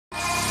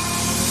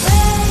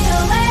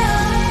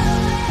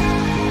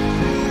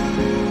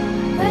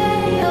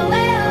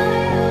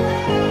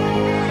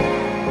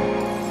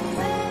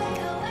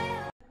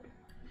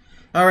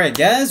Alright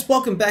guys,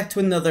 welcome back to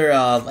another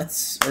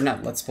let's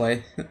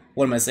play.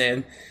 What am I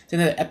saying? To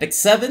another Epic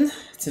 7.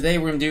 Today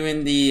we're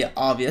doing the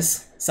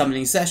obvious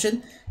summoning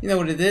session. You know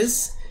what it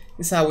is.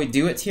 This is how we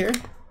do it here.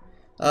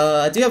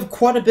 I do have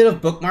quite a bit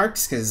of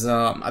bookmarks because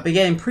I've been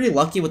getting pretty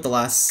lucky with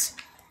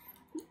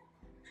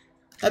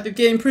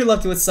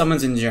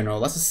summons in general,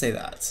 let's just say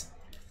that.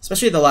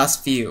 Especially the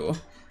last few.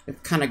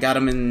 I've kind of got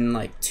them in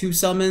like 2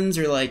 summons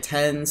or like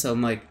 10, so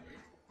I'm like,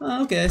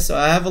 oh, okay, so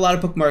I have a lot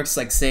of bookmarks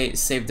like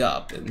saved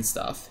up and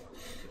stuff.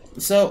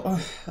 So,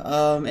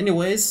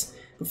 anyways,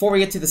 before we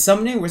get to the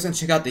summoning, we're just gonna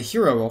check out the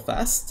hero real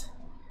fast.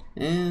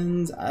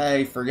 And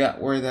I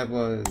forgot where that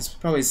was.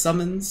 Probably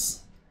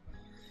summons.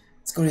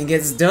 Let's go ahead and get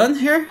this done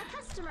here.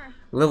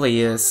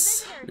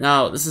 Lilias.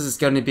 Now, this is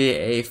going to be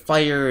a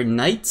fire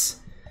knight.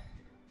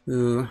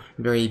 Ooh,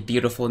 very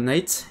beautiful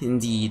knight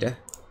indeed.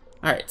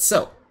 Alright,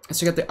 so let's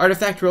check out the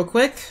artifact real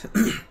quick.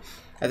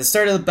 At the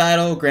start of the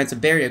battle, grants a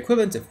barrier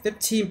equivalent to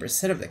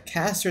 15% of the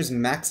caster's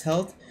max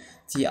health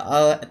to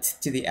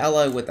the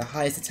ally with the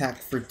highest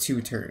attack for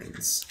 2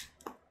 turns.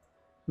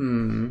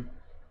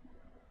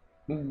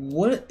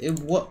 What?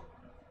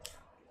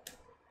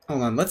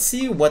 Hold on, let's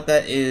see what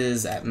that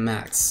is at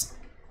max.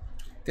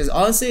 Because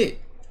honestly,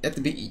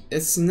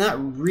 it's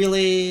not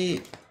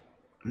really.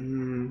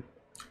 Can't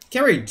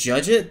really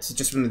judge it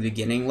just from the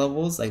beginning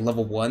levels, like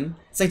level 1.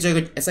 It's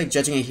like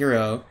judging a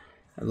hero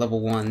at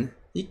level 1.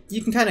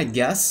 You can kind of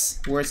guess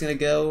where it's gonna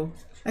go.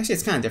 Actually,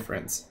 it's kind of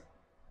different.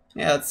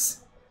 Yeah,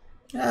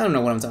 I don't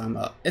know what I'm talking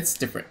about. It's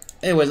different.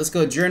 Anyways, let's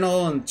go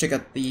journal and check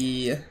out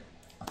the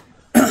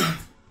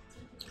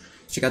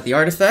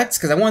artifacts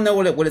because I want to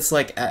know what it's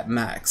like at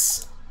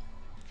max.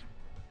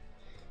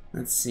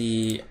 Let's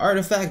see,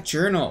 artifact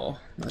journal.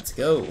 Let's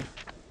go.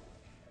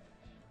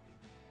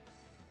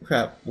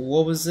 Crap,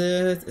 what was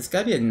it? It's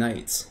gotta be a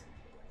knight.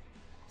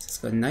 Let's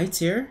go knight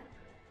here.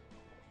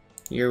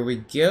 Here we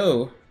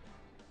go.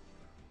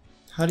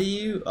 How do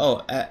you...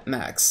 Oh, at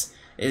max.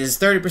 It is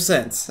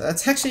 30%.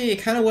 That's actually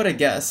kind of what I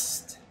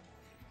guessed.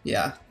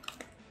 Yeah.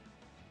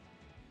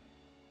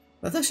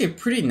 That's actually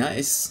pretty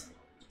nice.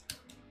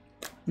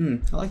 I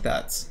like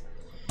that.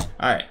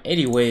 Alright,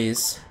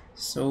 anyways.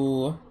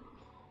 So...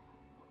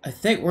 I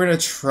think we're gonna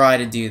try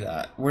to do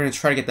that. We're gonna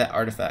try to get that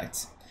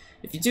artifact.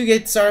 If you do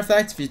get this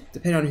artifact,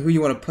 depending on who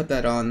you want to put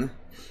that on,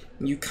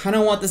 you kind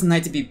of want this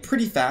knight to be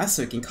pretty fast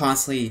so it can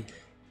constantly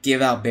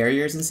give out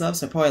barriers and stuff.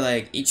 So probably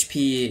like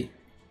HP...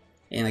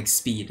 and like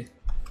speed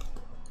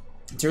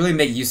to really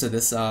make use of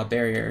this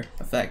barrier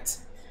effect.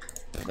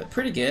 But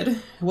pretty good.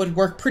 It would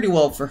work pretty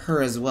well for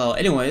her as well.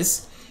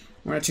 Anyways,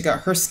 we're gonna check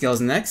out her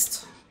skills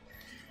next.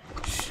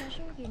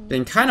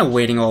 Been kind of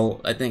waiting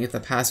I think the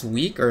past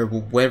week or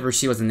whatever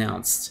she was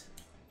announced.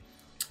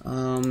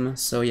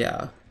 So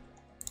yeah,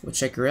 we'll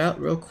check her out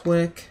real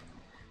quick.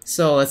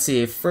 So let's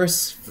see,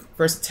 first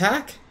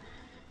attack.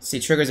 See,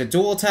 triggers a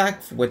dual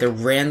attack with a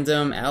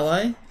random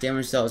ally.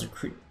 Damage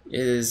that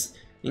is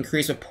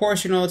increased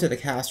proportional to the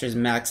caster's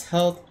max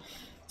health.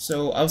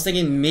 So I was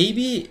thinking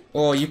maybe,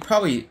 well, you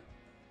probably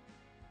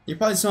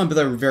just want to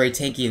build a very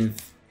tanky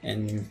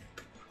and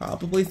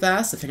probably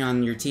fast, depending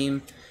on your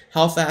team.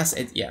 How fast?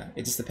 It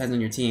just depends on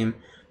your team.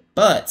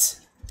 But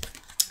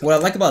what I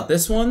like about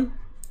this one,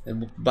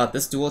 about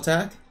this dual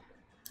attack,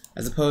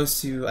 as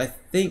opposed to I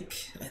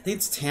think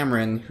it's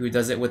Tamarin who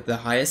does it with the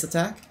highest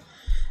attack.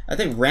 I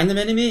think random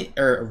enemy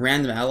or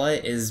random ally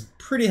is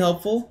pretty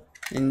helpful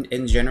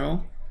in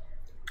general.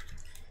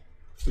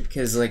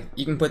 Because like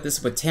you can put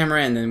this with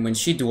Tamara, and then when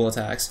she dual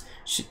attacks,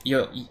 you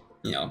have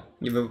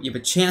a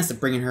chance of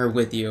bringing her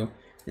with you,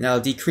 and that'll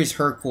decrease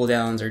her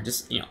cooldowns or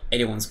just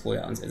anyone's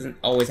cooldowns. It doesn't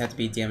always have to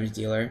be a damage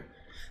dealer.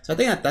 So I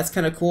think that's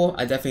kind of cool.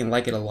 I definitely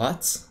like it a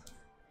lot.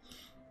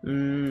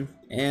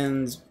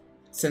 And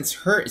since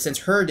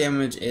her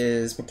damage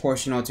is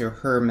proportional to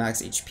her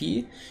max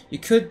HP, you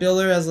could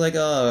build her as like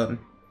a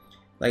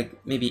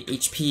maybe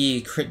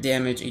HP crit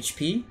damage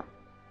HP.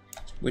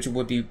 Which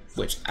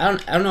I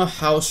don't know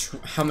how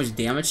much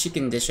damage she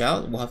can dish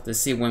out. We'll have to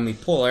see when we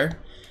pull her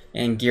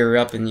and gear her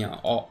up and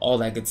all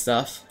that good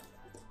stuff.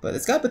 But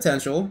it's got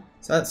potential,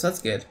 so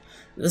that's good.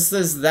 This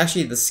is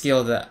actually the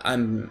skill that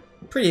I'm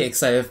pretty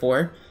excited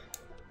for.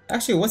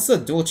 Actually, what's the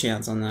dual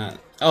chance on that?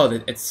 Oh,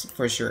 it's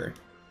for sure.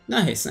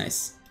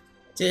 Nice.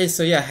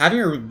 So yeah, having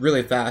her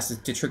really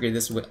fast to trigger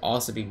this would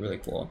also be really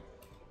cool.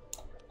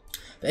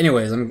 But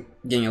anyways, I'm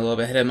getting a little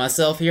bit ahead of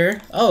myself here.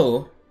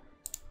 Oh.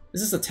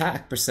 This is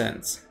attack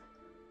percent.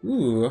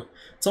 Ooh,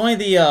 it's only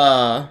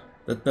the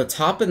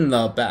top and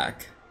the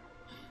back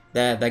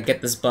that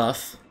get this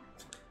buff,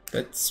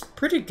 but it's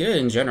pretty good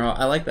in general.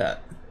 I like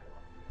that.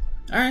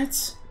 All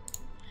right,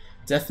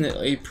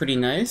 definitely pretty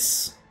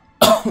nice.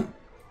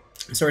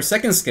 So our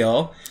second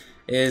skill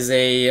is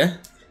a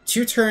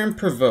 2-turn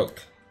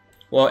provoke.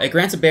 Well, it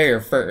grants a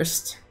barrier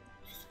first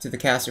to the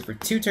caster for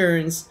 2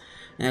 turns,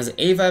 and has an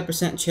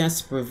 85% chance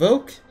to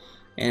provoke.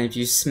 And if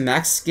you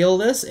max skill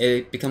this,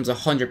 it becomes a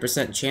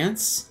 100%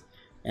 chance.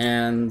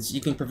 And you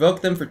can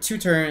provoke them for 2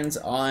 turns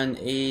on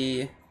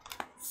a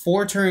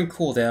 4-turn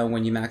cooldown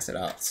when you max it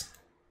out.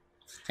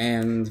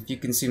 And if you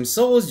consume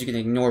souls, you can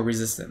ignore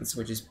resistance,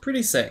 which is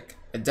pretty sick.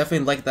 I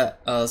definitely like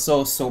that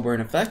soul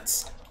burn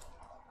effect.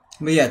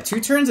 But yeah, 2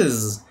 turns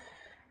is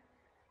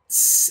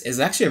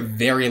actually a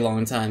very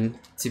long time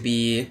to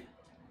be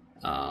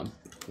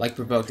like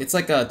provoked. It's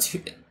like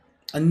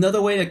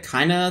another way to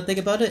kind of think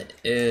about it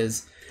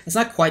is it's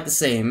not quite the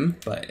same,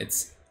 but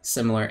it's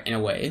similar in a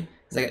way.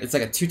 It's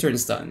like a 2-turn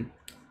stun.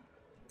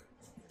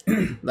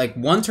 Like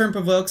 1 turn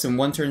provokes and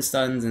 1 turn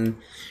stuns and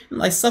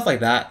like stuff like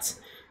that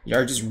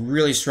are just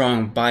really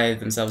strong by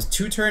themselves.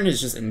 2 turn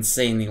is just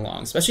insanely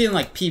long, especially in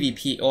like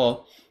PvP.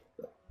 Oh,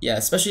 yeah,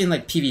 especially in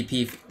like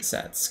PvP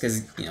sets,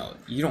 because you know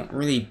you don't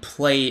really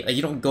play. Like,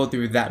 you don't go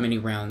through that many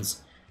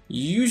rounds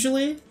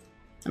usually.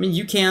 I mean,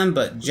 you can,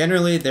 but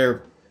generally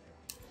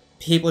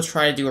people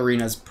try to do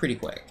arenas pretty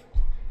quick.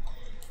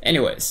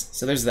 Anyways,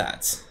 so there's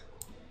that.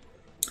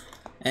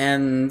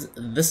 And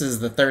this is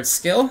the 3rd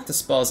skill.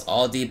 Dispels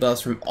all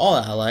debuffs from all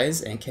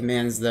allies and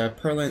commands the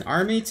Perlin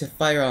army to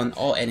fire on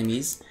all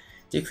enemies,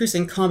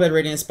 decreasing combat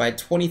radius by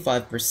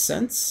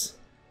 25%.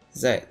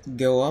 Does that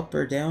go up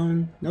or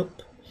down?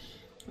 Nope.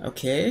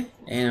 Okay,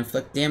 and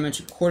inflict damage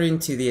according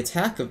to the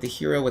attack of the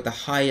hero with the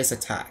highest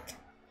attack.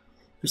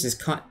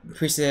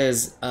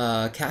 Increases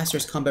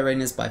caster's combat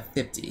readiness by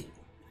 50.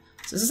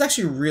 So this is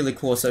actually really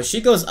cool. So she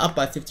goes up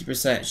by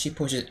 50%. She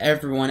pushes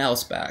everyone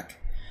else back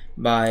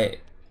by...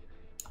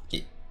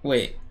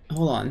 Wait,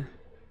 hold on.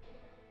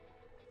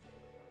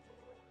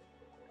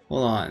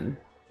 Hold on.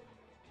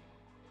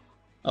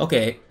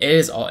 Okay, it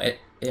is all...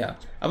 yeah.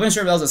 I wasn't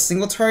sure if that was a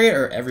single target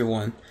or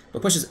everyone,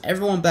 but pushes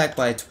everyone back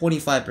by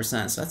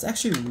 25%, so that's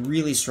actually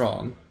really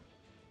strong.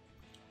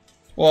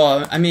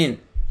 Well, I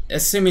mean,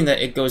 assuming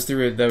that it goes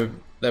through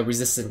the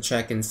resistant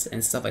check and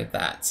stuff like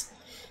that.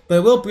 But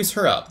it will boost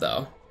her up,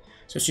 though.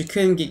 So she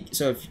couldn't get...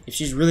 So if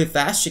she's really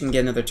fast, she can get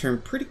another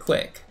turn pretty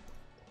quick.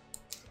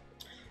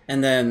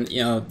 And then,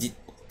 you know,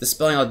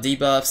 dispelling all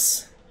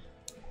debuffs,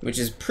 which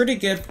is pretty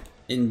good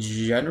in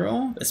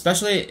general.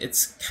 Especially,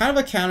 it's kind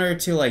of a counter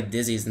to, like,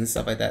 dizzies and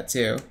stuff like that,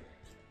 too.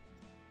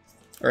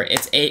 Or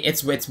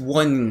it's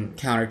one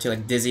counter to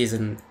like dizzies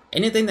and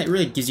anything that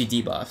really gives you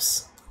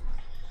debuffs.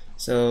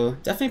 So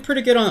definitely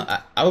pretty good on.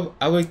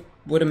 I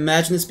would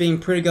imagine this being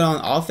pretty good on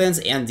offense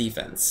and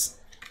defense.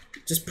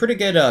 Just pretty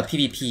good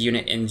PvP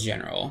unit in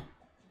general.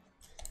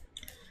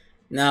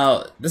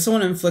 Now this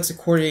one inflicts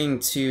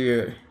according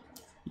to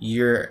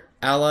your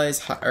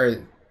allies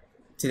or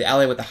to the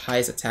ally with the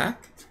highest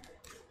attack.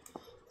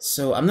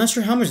 So I'm not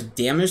sure how much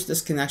damage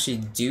this can actually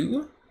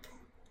do.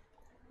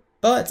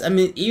 But, I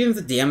mean, even if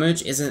the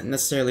damage isn't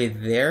necessarily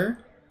there,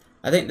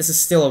 I think this is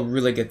still a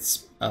really good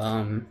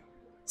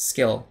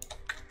skill.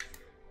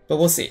 But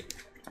we'll see.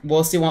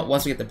 We'll see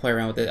once we get to play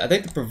around with it. I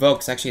think the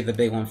Provoke's actually the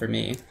big one for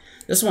me.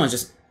 This one's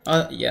just,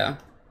 yeah.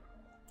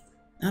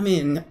 I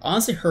mean,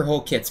 honestly, her whole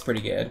kit's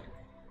pretty good.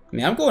 I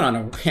mean, I'm going on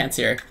a rant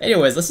here.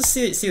 Anyways, let's just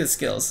see the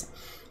skills.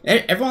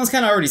 Everyone's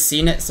kind of already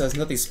seen it, so it's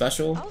nothing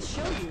special. I'll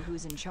show you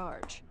who's in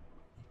charge.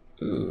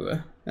 Ooh,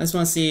 I just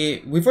want to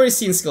see. We've already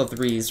seen skill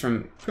 3s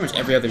from pretty much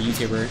every other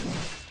YouTuber.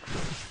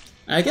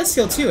 I guess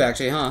skill 2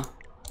 actually, huh?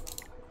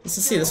 Let's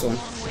just see this one.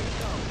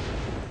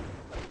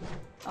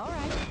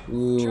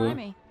 Ooh. Try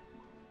me.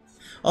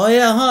 Oh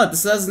yeah, huh?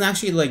 This doesn't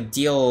actually like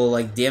deal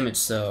like damage,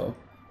 so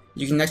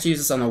you can actually use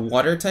this on a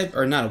water type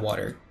or not a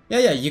water.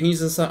 Yeah, you can use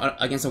this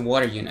against a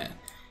water unit,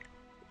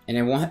 and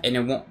it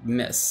won't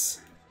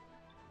miss,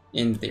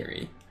 in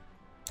theory.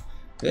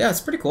 But yeah,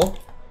 it's pretty cool.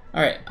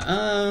 Alright,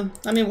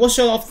 I mean, we'll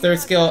show off the 3rd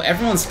skill.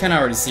 Everyone's kind of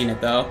already seen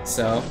it, though,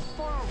 so...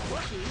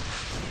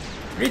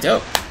 Pretty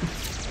dope.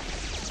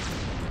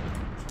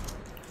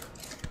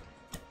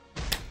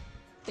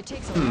 It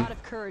takes a lot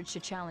of courage to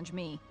challenge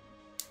me.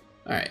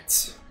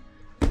 Alright.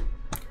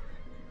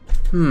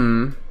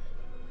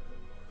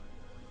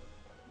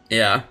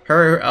 Yeah,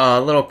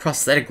 her little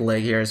prosthetic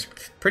leg here is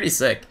pretty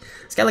sick.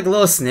 It's got like a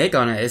little snake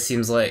on it, it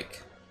seems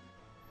like.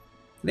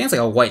 I think it's like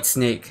a white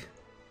snake.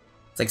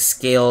 It's like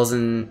scales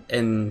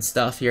and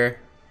stuff here.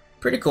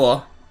 Pretty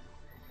cool.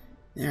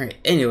 Alright,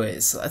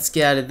 anyways, let's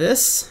get out of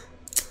this.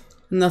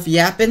 Enough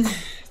yapping.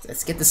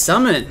 Let's get the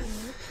summon.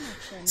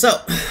 So,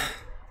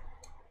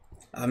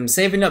 I'm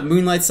saving up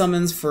Moonlight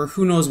summons for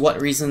who knows what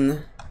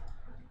reason.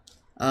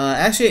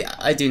 Actually,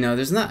 I do know.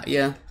 There's not,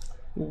 yeah.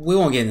 We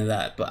won't get into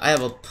that, but I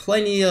have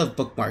plenty of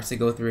bookmarks to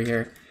go through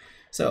here.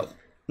 So,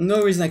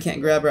 no reason I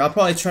can't grab her. I'll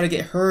probably try to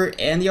get her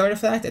and the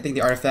artifact. I think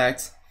the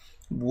artifact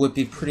would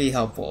be pretty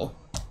helpful.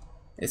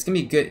 It's gonna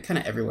be good kind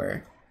of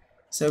everywhere.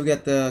 So we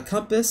got the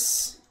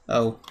compass.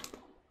 Oh.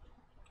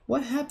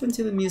 What happened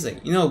to the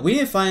music? You know, we need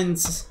to find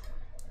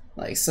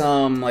like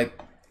some like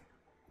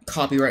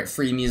copyright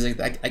free music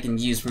that I can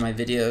use for my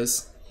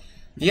videos.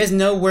 If you guys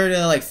know where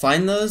to like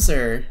find those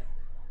or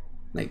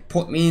like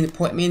point me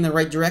in the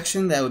right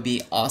direction, that would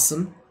be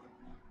awesome.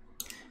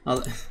 I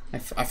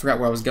forgot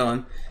where I was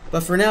going.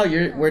 But for now,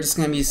 we're just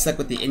gonna be stuck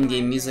with the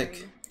in-game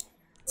music.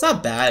 It's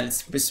not bad.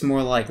 It's just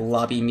more like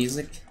lobby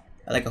music.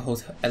 I like a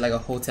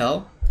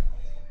hotel.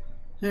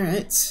 All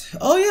right.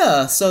 Oh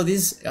yeah. So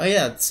these. Oh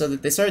yeah. So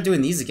they started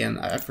doing these again.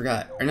 I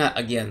forgot. Or not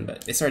again,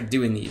 but they started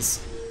doing these.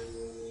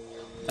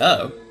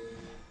 Oh.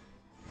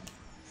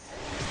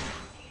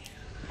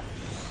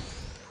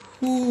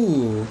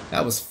 Ooh,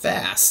 that was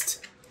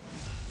fast.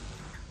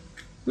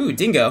 Ooh,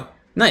 Dingo.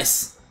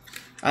 Nice.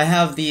 I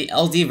have the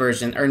LD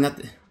version, or not.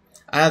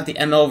 I have the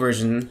ML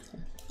version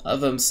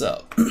of him,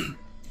 so.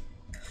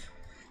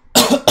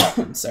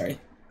 Sorry.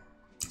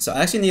 So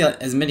I actually need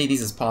as many of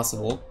these as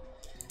possible.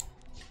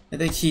 I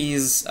think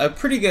he's a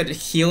pretty good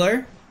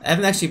healer. I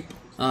haven't actually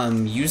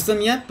used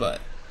them yet, but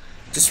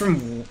just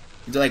from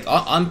like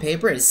on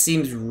paper, it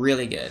seems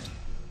really good.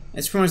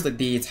 It's pretty much like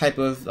the type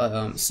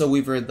of Soul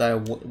Weaver that I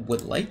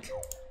would like.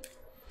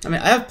 I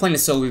mean, I have plenty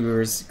of Soul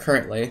Weavers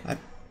currently. I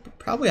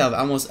probably have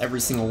almost every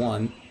single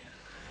one,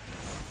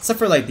 except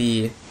for like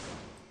the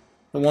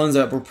ones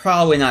that we're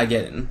probably not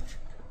getting.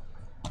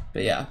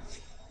 But yeah,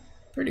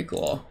 pretty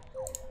cool.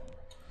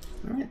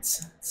 All right,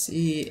 let's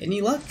see.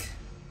 Any luck?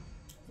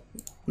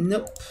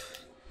 Nope.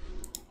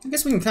 I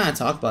guess we can kind of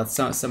talk about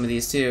some of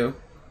these too.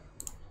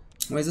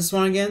 What is this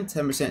one again?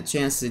 10%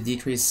 chance to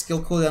decrease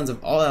skill cooldowns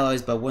of all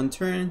allies by 1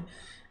 turn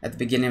at the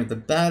beginning of the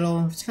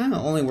battle, which kind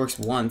of only works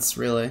once,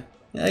 really.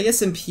 Yeah, I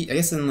guess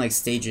in like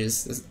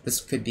stages, this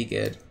could be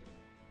good.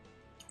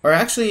 Or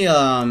actually,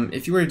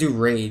 if you were to do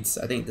raids,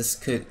 I think this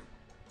could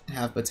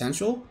have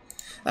potential.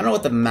 I don't know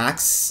what the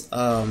max.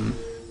 I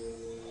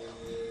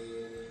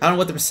don't know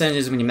what the percentage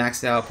is when you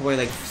max it out. Probably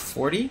like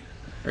 40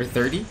 or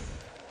 30.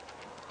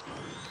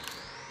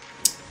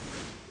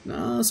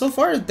 So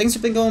far, things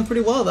have been going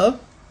pretty well though.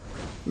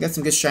 We got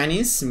some good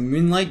shinies.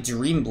 Moonlight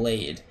Dream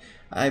Blade.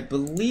 I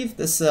believe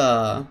this.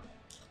 Oh,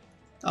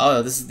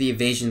 this is the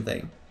evasion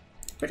thing.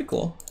 Pretty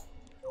cool.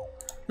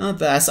 Not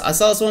bad. I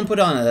saw someone put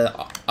on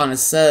a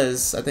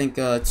says I think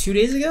 2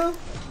 days ago.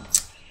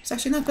 It's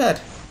actually not bad.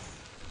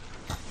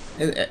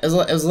 It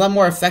was a lot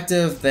more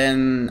effective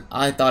than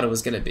I thought it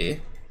was gonna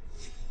be.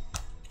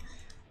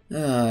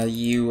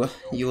 You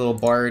little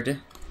bard.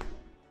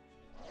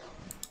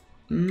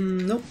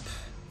 Nope.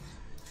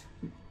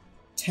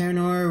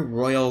 Terranor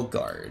Royal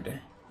Guard.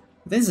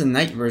 I think it's a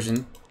night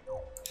version.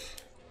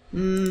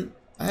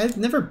 I've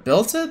never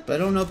built it, but I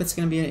don't know if it's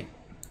gonna be any.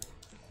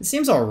 It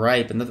seems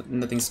alright, but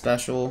nothing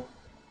special.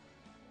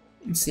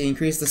 Let's see,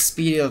 increase the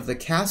speed of the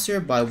caster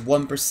by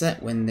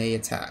 1% when they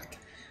attack.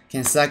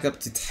 Can stack up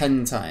to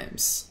 10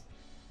 times.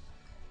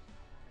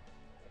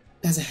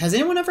 Has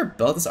anyone ever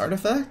built this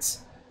artifact?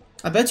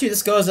 I bet you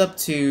this goes up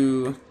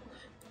to.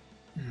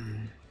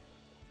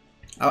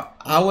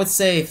 I would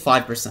say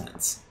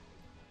 5%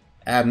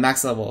 at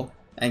max level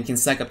and can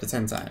stack up to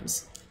 10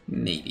 times.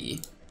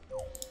 Maybe.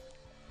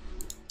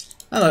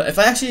 I don't know, if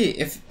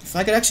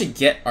I could actually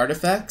get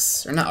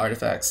artifacts, or not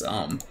artifacts,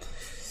 the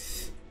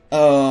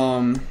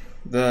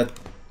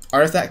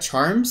artifact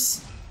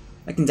charms,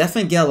 I can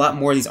definitely get a lot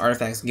more of these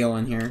artifacts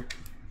going here.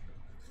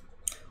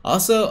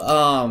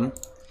 Also,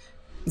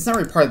 it's not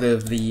really part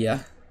of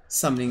the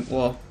summoning,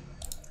 well,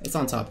 it's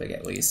on topic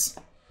at least,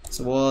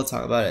 so we'll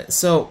talk about it.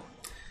 So,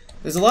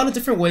 there's a lot of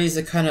different ways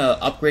to kind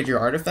of upgrade your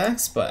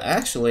artifacts, but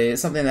actually,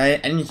 something that I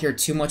didn't hear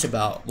too much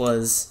about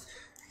was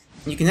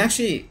you can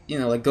actually, you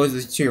know, like go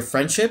to your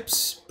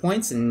friendships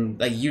points and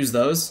like use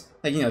those.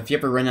 Like, you know, if you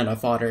ever run out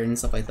of fodder and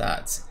stuff like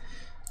that,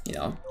 you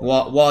know,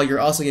 while you're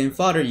also getting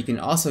fodder, you can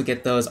also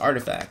get those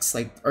artifacts.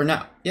 Like, or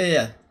not,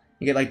 yeah,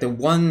 you get like the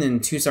 1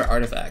 and 2 star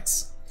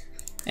artifacts.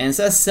 And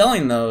instead of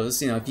selling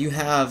those, you know, if you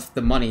have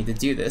the money to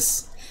do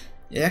this,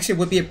 it actually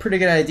would be a pretty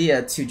good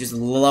idea to just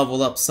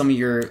level up some of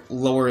your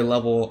lower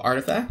level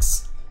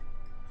artifacts,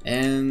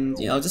 and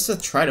you know, just to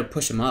try to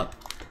push them up,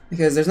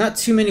 because there's not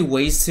too many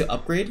ways to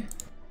upgrade.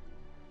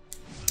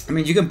 I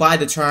mean, you can buy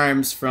the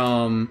charms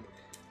from,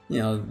 you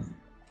know,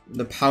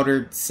 the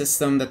powdered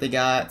system that they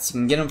got. So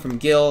you can get them from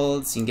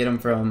guilds. You can get them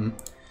from,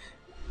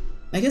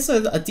 I guess,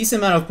 a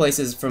decent amount of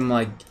places from,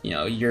 like, you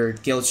know, your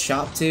guild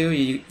shop too.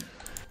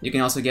 You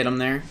can also get them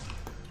there,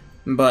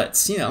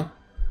 but you know,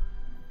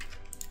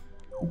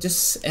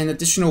 just an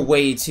additional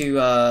way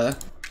to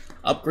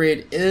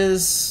upgrade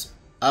is,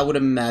 I would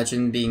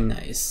imagine, being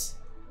nice.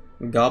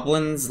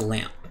 Goblin's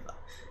Lamp.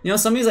 You know,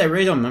 some of these I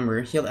really don't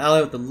remember. Heal ally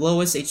with the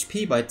lowest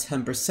HP by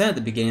 10% at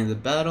the beginning of the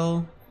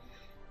battle.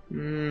 I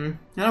don't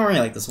really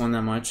like this one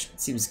that much. It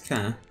seems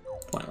kind of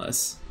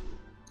pointless.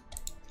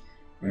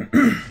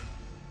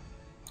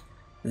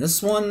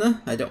 This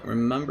one, I don't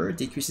remember.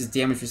 Decreases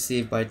damage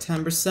received by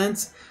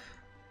 10%.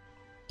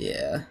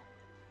 Yeah.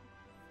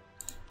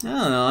 I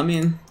don't know, I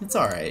mean, it's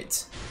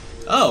alright.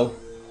 Oh!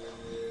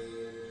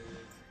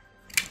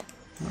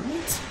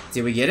 Alright.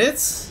 Did we get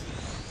it?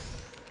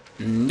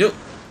 Nope.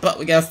 But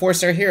we got a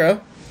 4-star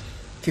hero.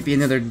 Could be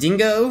another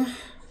Dingo.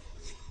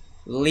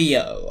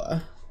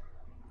 Leo.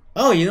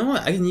 Oh, you know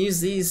what? I can use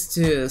these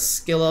to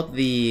skill up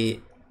the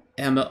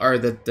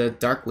the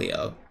Dark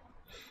Leo,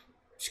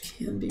 which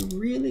can be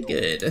really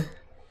good.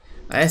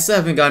 I still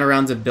haven't gotten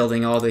around to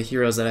building all the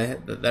heroes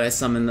that I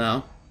summon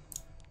though.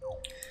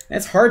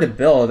 It's hard to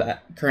build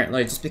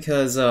currently just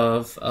because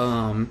of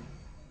I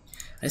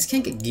just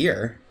can't get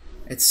gear.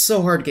 It's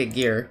so hard to get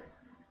gear.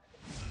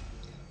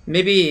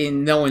 Maybe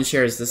no one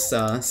shares this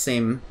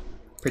same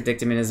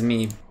predicament as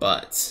me,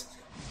 but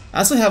I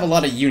also have a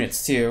lot of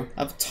units too.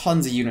 I have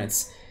tons of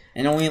units,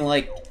 and only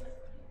like,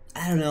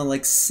 I don't know,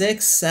 like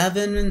 6,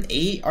 7, and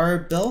 8 are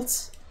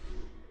built.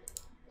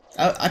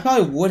 I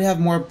probably would have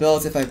more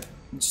built if I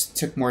just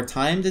took more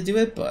time to do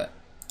it, but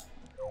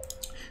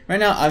right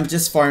now I'm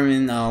just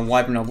farming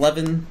Wyvern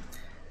 11.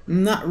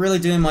 Not really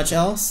doing much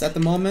else at the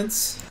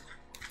moment.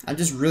 I'm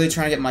just really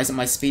trying to get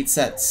my speed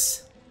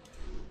sets.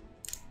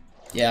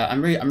 Yeah,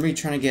 I'm really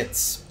trying to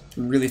get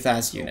really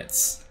fast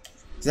units.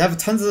 Cause I have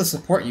tons of the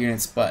support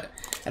units, but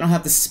I don't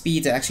have the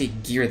speed to actually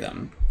gear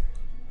them.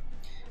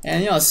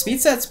 And you know, speed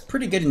set's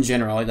pretty good in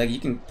general. Like you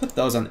can put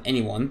those on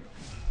anyone.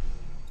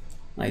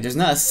 Like there's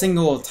not a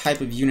single type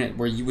of unit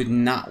where you would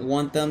not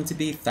want them to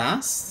be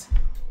fast,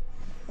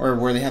 or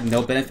where they have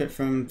no benefit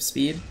from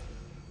speed.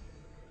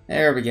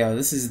 There we go.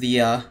 This is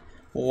the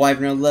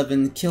Wyvern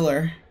 11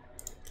 killer.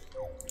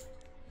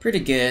 Pretty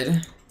good.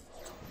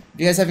 If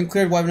you guys haven't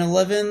cleared Wyvern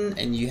 11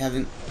 and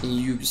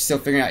you're still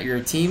figuring out your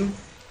team,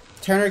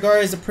 Turner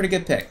Guard is a pretty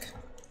good pick.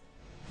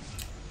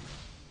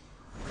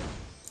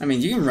 I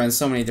mean, you can run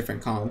so many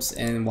different comps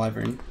in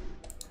Wyvern.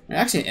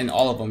 Actually, in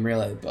all of them,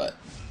 really, but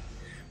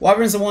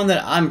Wyvern's the one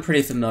that I'm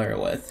pretty familiar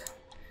with.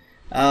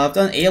 I've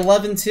done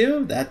A11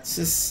 too. That's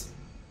just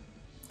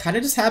kind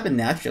of just happened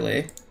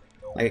naturally.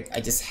 Like, I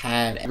just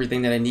had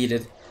everything that I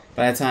needed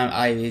by the time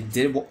I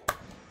did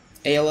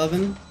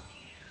A11.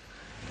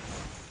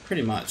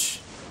 Pretty much.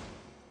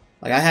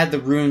 Like, I had the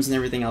runes and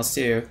everything else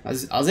too. I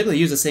was able to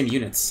use the same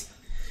units.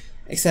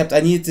 Except I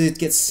needed to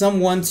get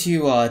someone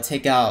to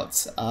take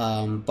out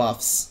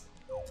buffs.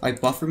 Like,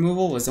 buff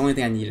removal was the only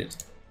thing I needed.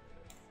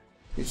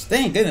 Which,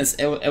 thank goodness,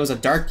 it was a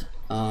dark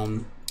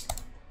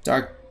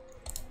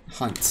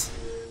hunt.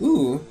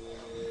 Ooh.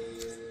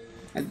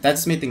 That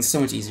just made things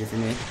so much easier for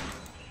me.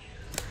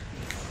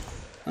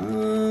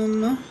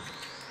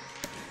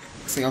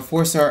 Looks like a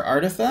 4-star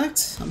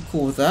artifact. I'm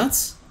cool with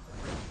that.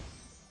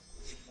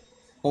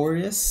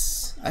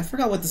 Aureus. I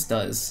forgot what this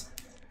does.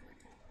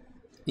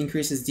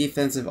 Increases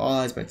defense of all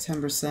allies by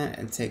 10%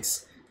 and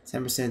takes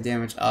 10%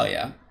 damage. Oh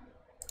yeah.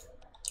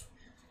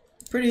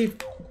 Pretty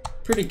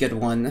good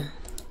one.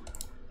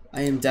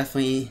 I am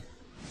definitely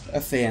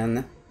a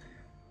fan.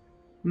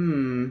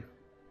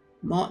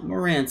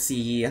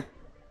 Montmorency.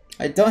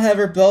 I don't have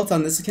her built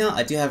on this account.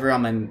 I do have her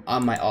on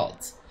my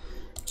alt.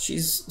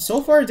 She's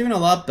so far doing a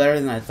lot better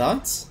than I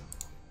thought,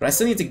 but I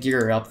still need to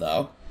gear her up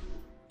though.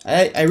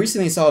 I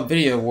recently saw a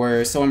video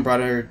where someone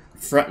brought her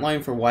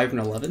frontline for Wyvern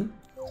 11,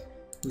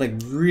 like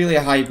really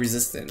high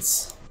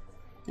resistance.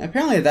 And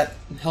apparently that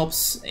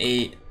helps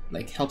a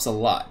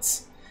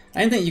lot. I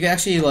didn't think you could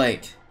actually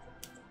like,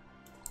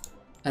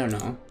 I don't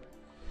know.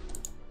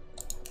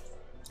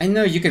 I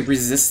know you could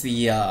resist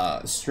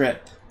the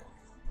strip,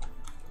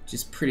 which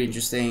is pretty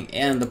interesting,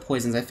 and the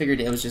poisons. I figured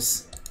that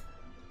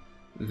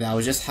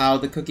was just how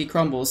the cookie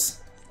crumbles,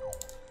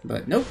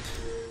 but nope.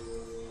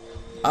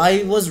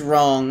 I was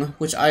wrong,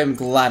 which I am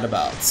glad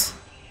about.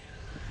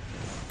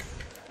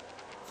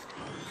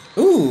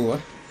 Ooh,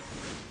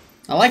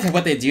 I like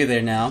what they do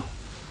there now.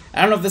 I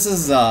don't know if this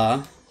is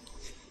what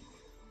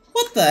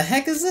the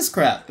heck is this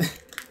crap? This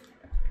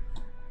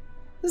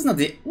is not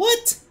the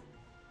what?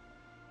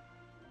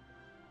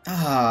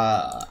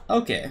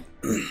 Okay.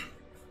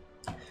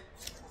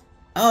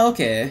 Oh,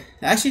 okay.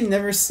 I actually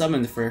never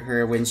summoned for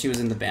her when she was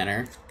in the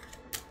banner.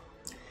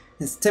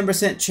 It's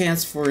 10%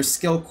 chance for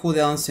skill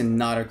cooldowns to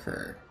not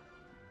occur.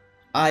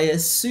 I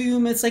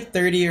assume it's like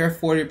 30 or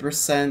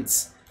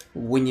 40%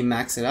 when you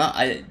max it out.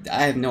 I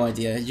have no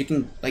idea. You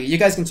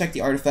guys can check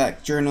the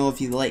artifact journal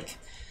if you like.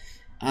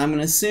 I'm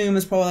gonna assume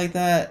it's probably like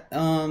that.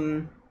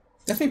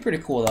 Definitely pretty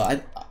cool though.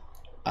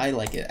 I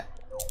like it.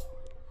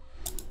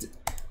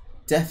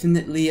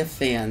 Definitely a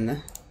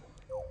fan.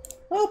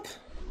 Oh.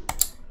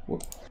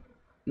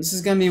 This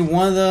is gonna be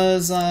one of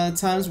those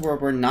times where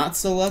we're not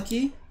so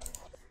lucky,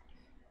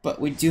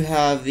 but we do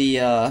have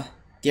the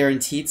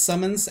guaranteed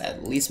summons.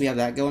 At least we have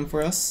that going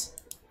for us.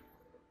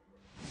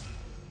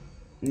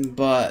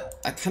 But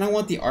I kind of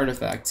want the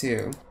artifact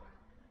too.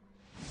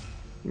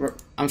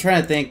 I'm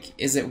trying to think: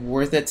 is it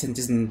worth it to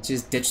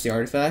just ditch the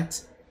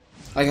artifact?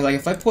 Like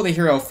if I pull the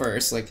hero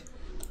first, like,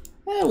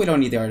 we don't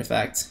need the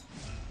artifact.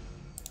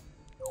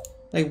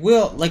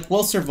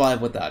 We'll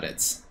survive without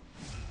it.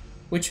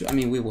 Which, I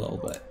mean, we will,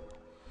 but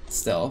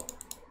still.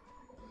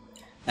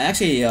 I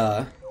actually,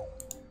 on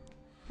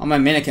my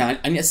main account,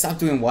 I need to stop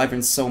doing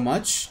Wyverns so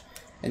much,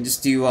 and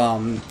just do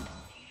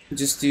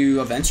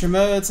adventure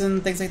modes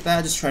and things like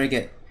that. Just try to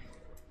get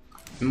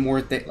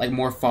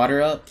more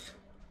fodder up,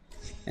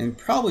 and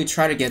probably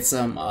try to get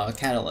some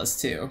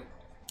catalyst too.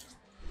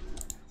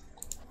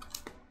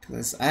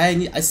 Because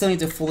I still need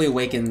to fully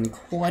awaken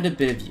quite a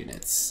bit of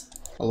units,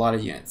 a lot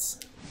of units.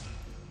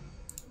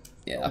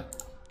 Yeah.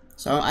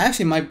 So I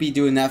actually might be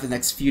doing that for the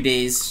next few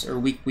days or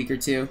week or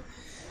two.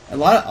 A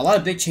lot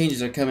of big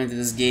changes are coming to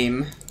this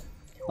game.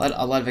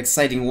 A lot of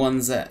exciting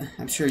ones that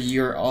I'm sure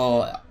you're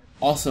all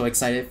also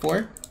excited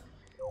for.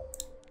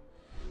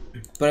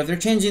 But if they're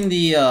changing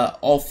the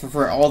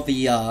for all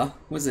the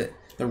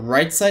the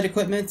right side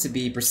equipment to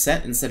be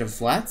percent instead of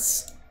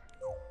flats,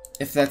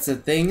 if that's a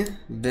thing,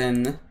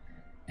 then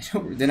I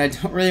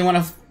don't really want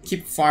to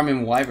keep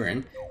farming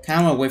Wyvern.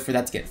 Kind of want to wait for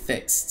that to get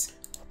fixed,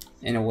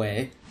 in a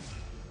way.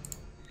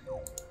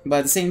 But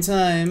at the same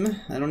time,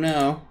 I don't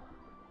know.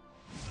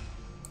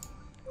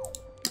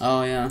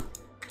 Oh yeah.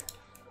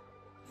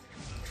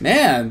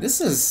 Man,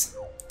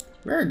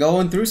 we're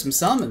going through some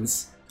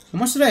summons. How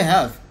much did I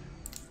have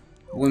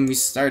when we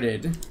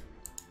started?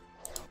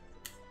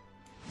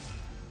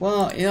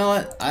 Well, you know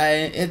what?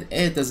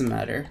 It doesn't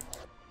matter.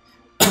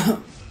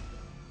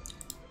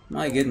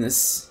 My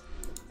goodness.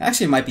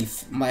 Actually,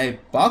 my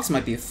box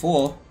might be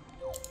full.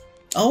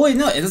 Oh wait,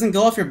 no, it doesn't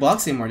go off your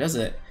box anymore, does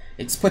it?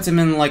 It just puts them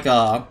in like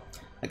a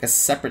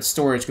separate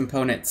storage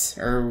component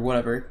or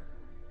whatever.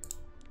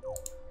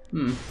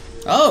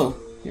 Oh,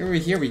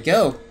 here we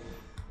go.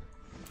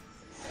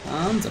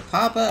 To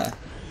Papa.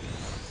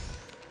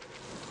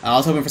 I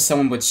was hoping for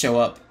someone would show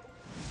up.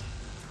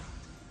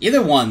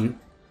 Either one,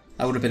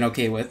 I would have been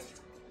okay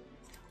with.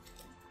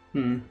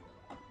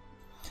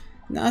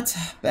 Not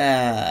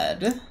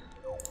bad.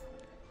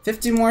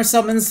 50 more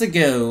summons to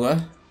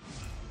go.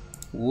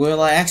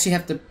 Will I actually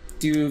have to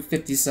do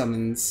 50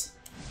 summons?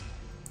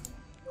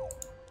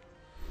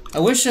 I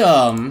wish,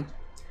 I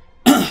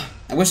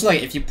wish,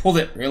 like, if you pulled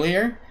it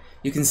earlier,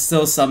 you can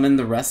still summon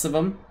the rest of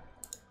them.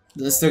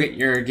 They'll still get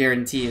your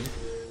guaranteed.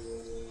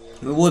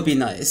 It would be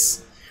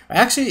nice.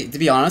 Actually, to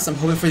be honest, I'm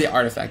hoping for the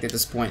artifact at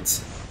this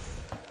point.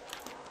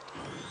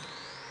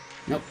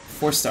 Nope,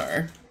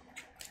 4-star.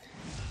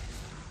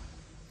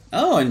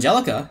 Oh,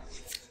 Angelica.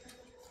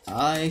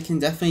 I can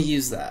definitely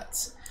use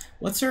that.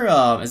 What's her,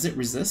 is it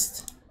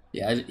resist?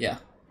 Yeah,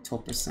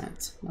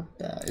 12%. Not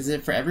bad. Is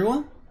it for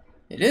everyone?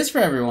 It is for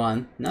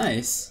everyone.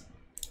 Nice.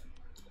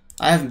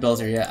 I haven't built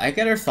her yet. I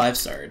got her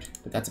 5-starred,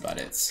 but that's about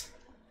it.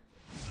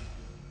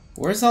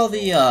 Where's all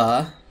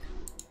the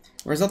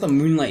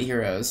Moonlight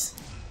heroes?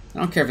 I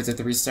don't care if it's a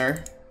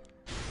 3-star.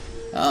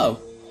 Oh.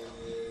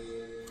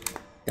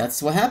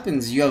 That's what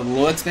happens. You have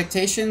low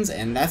expectations,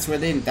 and that's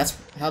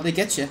how they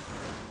get you.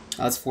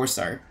 Oh, that's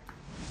 4-star.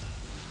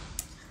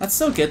 That's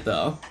still good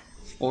though.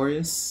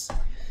 Aureus.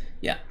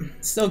 Yeah,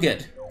 still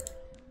good.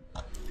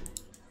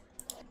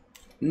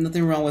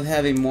 Nothing wrong with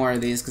having more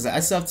of these, because I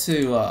still have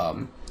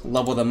to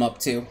level them up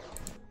too.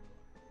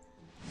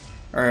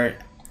 Or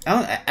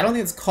I don't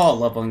think it's called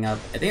leveling up.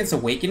 I think it's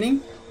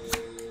awakening.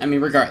 I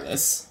mean,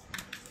 regardless,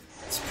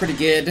 it's pretty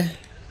good.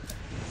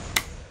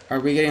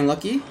 Are we getting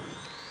lucky?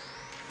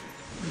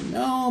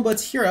 No, but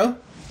it's hero.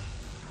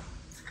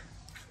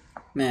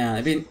 Man,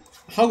 I mean,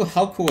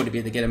 how cool would it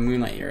be to get a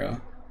Moonlight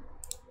hero?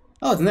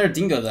 Oh, it's another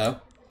dingo though.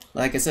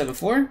 Like I said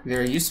before,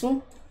 very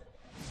useful.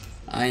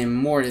 I am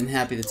more than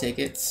happy to take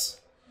it.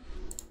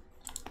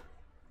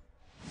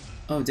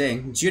 Oh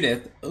dang,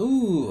 Judith.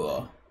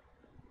 Ooh.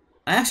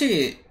 I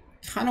actually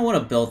kind of want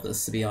to build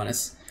this, to be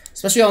honest.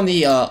 Especially on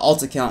the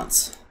alt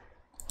account.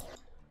 I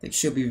think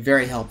she'll be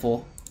very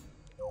helpful.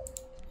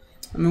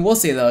 I mean, we'll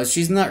see though.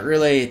 She's not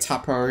really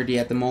top priority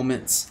at the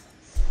moment.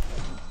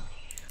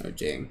 Oh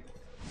dang.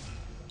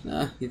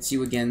 It's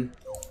you again.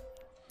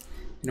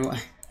 You know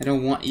what? I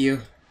don't want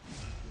you.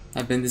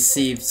 I've been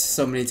deceived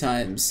so many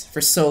times for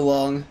so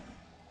long.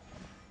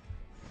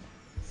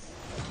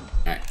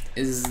 Alright,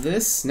 is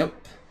this? Nope.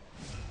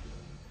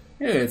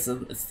 Ew, it's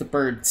the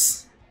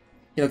birds.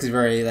 He looks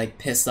very like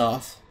pissed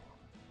off.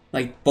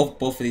 Like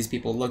both of these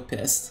people look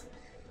pissed.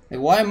 Like,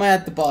 why am I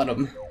at the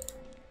bottom?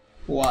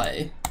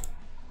 Why?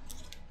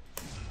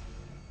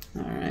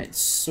 Alright,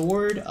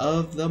 Sword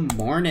of the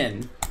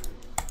Morning.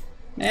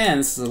 Man,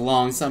 this is a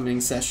long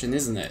summoning session,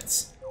 isn't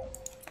it?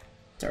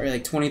 It's already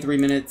like 23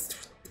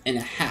 minutes and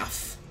a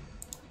half.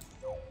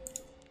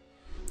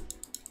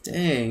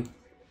 Dang.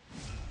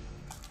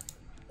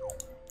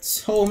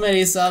 So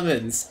many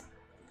summons.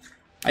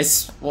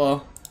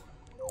 Well,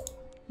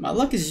 my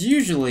luck is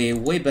usually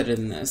way better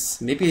than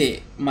this.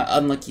 Maybe my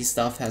unlucky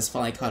stuff has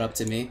finally caught up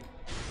to me.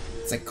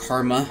 It's like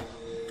karma.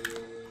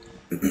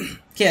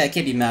 Okay, I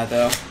can't be mad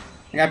though.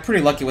 I got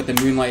pretty lucky with the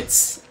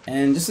Moonlights,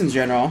 and just in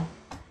general.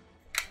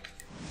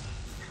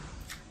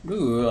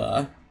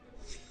 Ooh,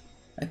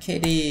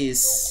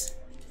 Arcades.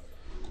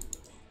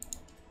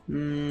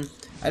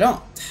 I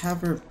don't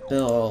have her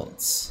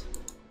built.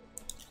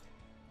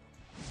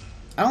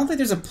 I don't think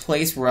there's a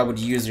place where I would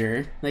use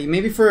her. Like,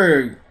 maybe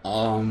for,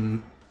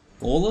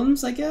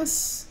 golems, I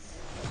guess?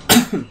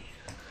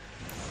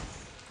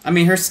 I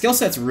mean, her skill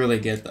set's really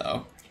good,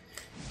 though.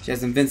 She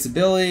has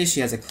invincibility,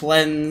 she has a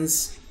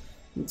cleanse.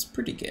 It's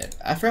pretty good.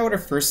 I forgot what her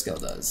first skill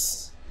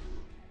does.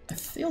 I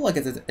feel like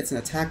it's an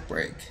attack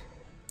break.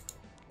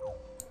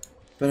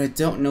 But I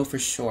don't know for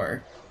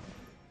sure.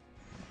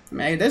 I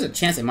mean, there's a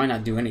chance it might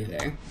not do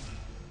anything.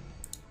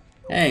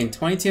 Dang,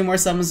 22 more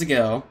summons to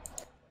go.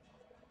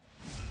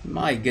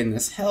 My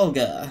goodness,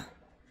 Helga.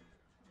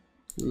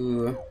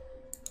 Ooh.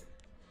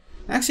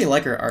 I actually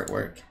like her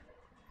artwork.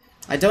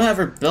 I don't have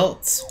her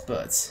built,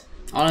 but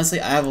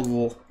honestly, I have a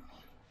little...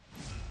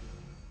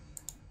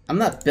 I'm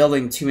not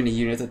building too many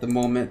units at the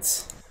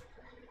moment.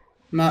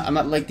 I'm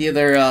not like the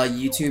other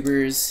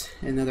YouTubers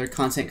and other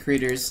content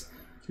creators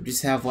who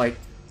just have like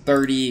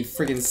 30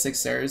 freaking 6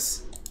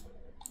 stars.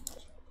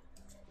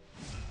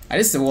 I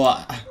just,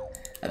 well,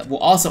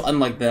 also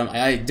unlike them,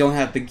 I don't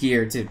have the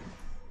gear to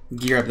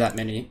gear up that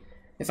many.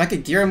 If I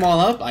could gear them all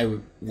up, I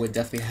would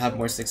definitely have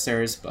more 6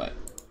 stars, but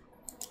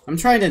I'm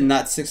trying to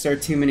not 6-star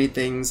too many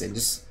things and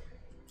just,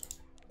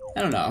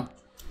 I don't know.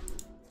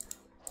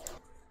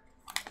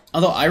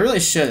 Although I really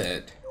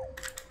should,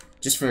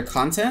 just for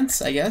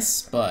content, I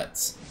guess,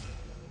 but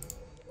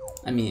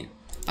I mean,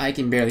 I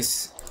can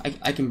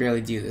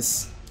barely do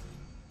this.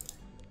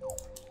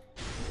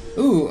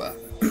 Ooh.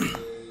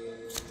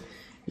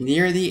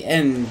 Near the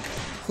end.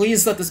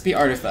 Please let this be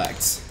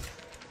artifact.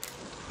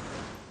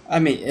 I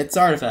mean, it's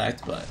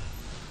artifact, but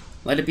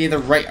let it be the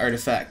right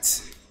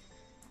artifact.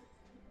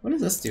 What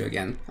does this do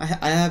again? I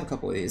have a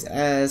couple of these.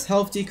 As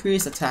health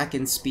decrease, attack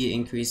and speed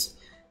increase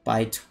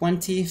by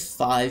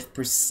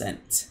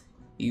 25%.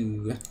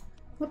 Ew.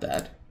 Not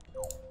bad.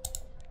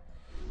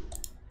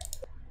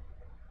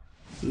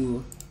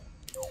 Ooh.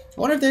 I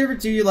wonder if they ever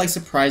do like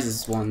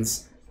surprises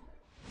ones.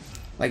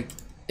 Like,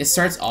 it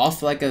starts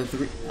off like a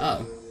 3.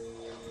 Oh.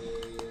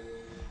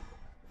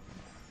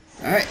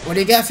 Alright, what do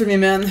you got for me,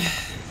 man?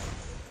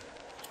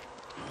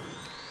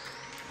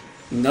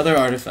 Another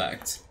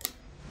artifact.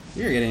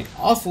 You're getting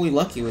awfully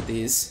lucky with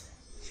these.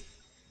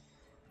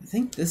 I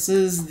think this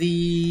is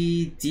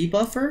the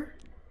debuffer?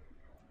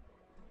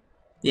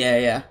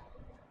 Yeah.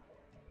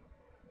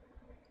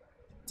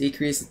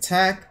 Decrease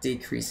attack,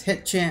 decrease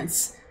hit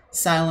chance,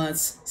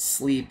 silence,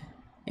 sleep,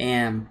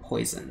 and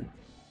poison.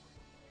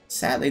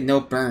 Sadly, no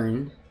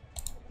burn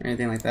or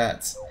anything like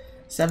that.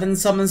 7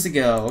 summons to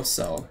go,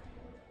 so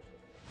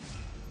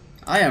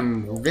I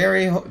am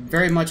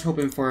very much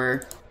hoping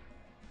for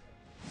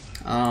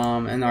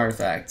an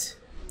artifact.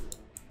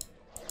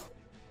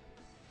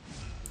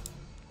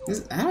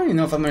 I don't even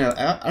know if I'm gonna.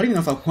 I don't even know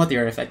if I want the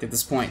artifact at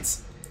this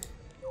point.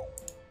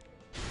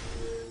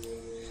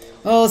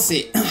 Oh, let's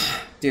see.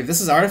 Dude, if this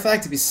is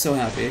artifact, I'd be so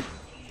happy.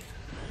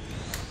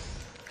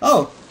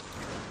 Oh!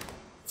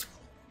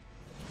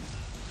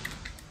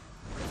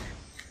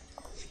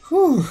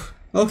 Whew.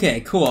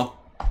 Okay, cool.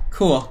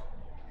 Cool.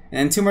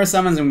 And 2 more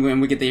summons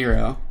and we get the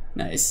hero.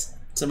 Nice.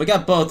 So we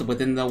got both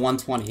within the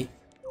 120.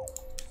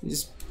 Which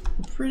is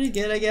pretty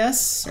good, I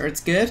guess. Or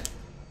it's good.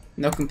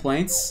 No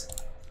complaints.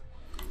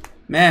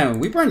 Man,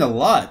 we burned a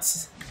lot.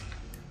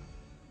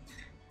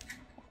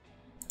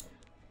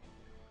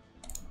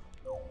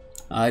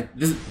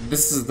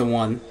 This is the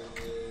one.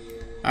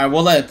 Alright,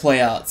 we'll let it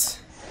play out.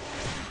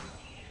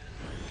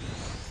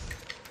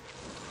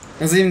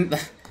 Doesn't even...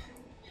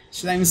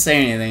 Should I even say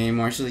anything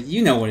anymore? She's like,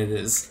 you know what it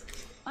is.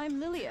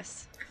 I'm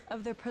Lilias,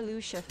 of the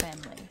Pelusia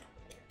family.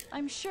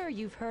 I'm sure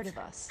you've heard of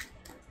us.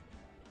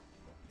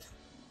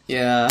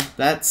 Yeah,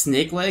 that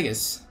snake leg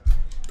is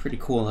pretty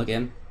cool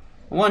looking.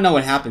 I want to know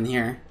what happened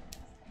here.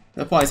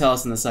 They'll probably tell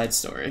us in the side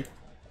story.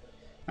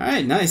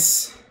 Alright,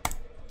 nice.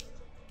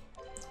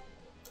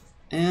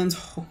 And,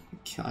 oh my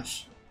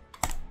gosh.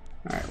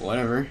 Alright,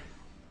 whatever.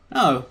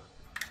 Oh.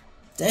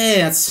 Dang,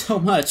 that's so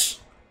much.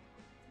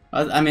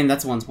 I mean,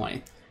 that's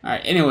 120.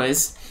 Alright,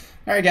 anyways.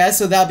 Alright guys,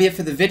 so that'll be it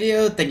for the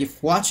video. Thank you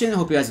for watching. I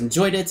hope you guys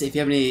enjoyed it. If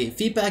you have any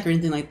feedback or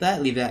anything like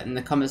that, leave that in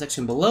the comment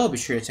section below. Be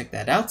sure to check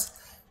that out.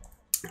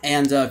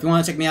 And if you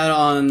want to check me out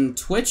on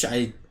Twitch,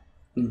 I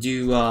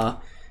do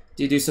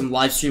some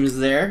live streams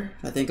there.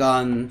 I think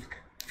on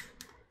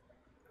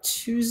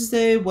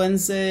Tuesday,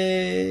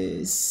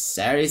 Wednesday,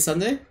 Saturday,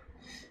 Sunday.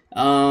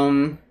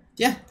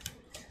 Yeah,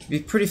 it'd be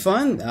pretty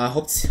fun.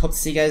 Hope to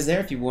see you guys there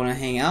if you want to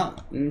hang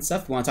out and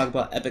stuff. If you want to talk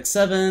about Epic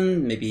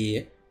 7,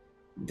 maybe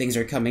things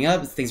are coming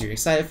up, things you're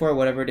excited for,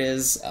 whatever it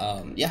is.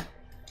 Yeah.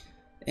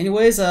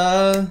 Anyways,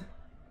 yeah.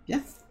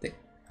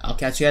 I'll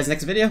catch you guys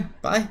next video.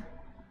 Bye.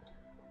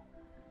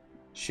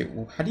 Shoot,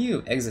 how do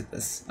you exit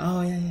this?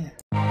 Oh, yeah.